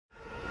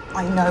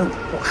I know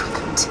what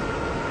happened.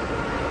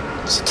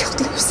 She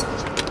killed Lucy.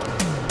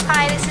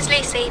 Hi, this is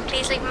Lucy.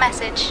 Please leave a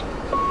message.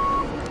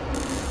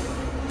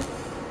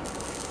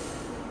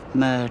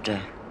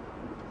 Murder.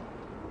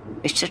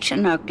 It's such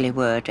an ugly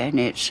word, and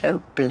it's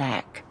so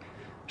black,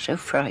 so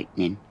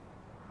frightening.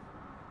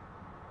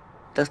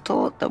 The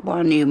thought that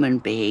one human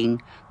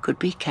being could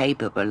be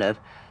capable of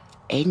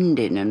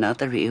ending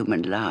another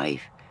human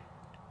life,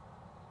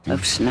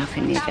 of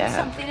snuffing it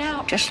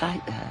out, just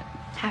like that.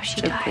 How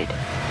she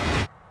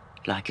died.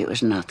 Like it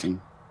was nothing.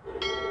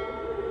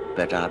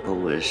 But I've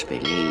always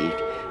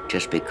believed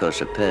just because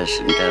a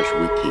person does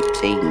wicked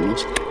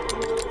things,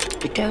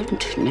 it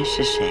don't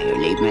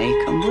necessarily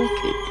make them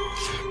wicked.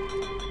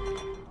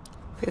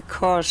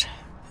 Because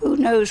who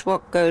knows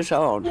what goes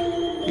on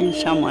in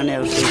someone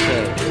else's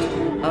head,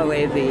 how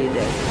heavy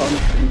their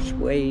conscience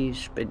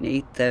weighs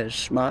beneath their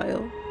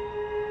smile.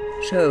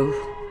 So,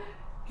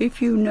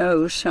 if you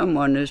know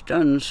someone has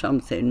done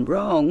something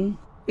wrong,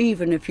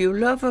 even if you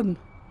love them,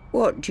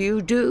 what do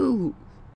you do?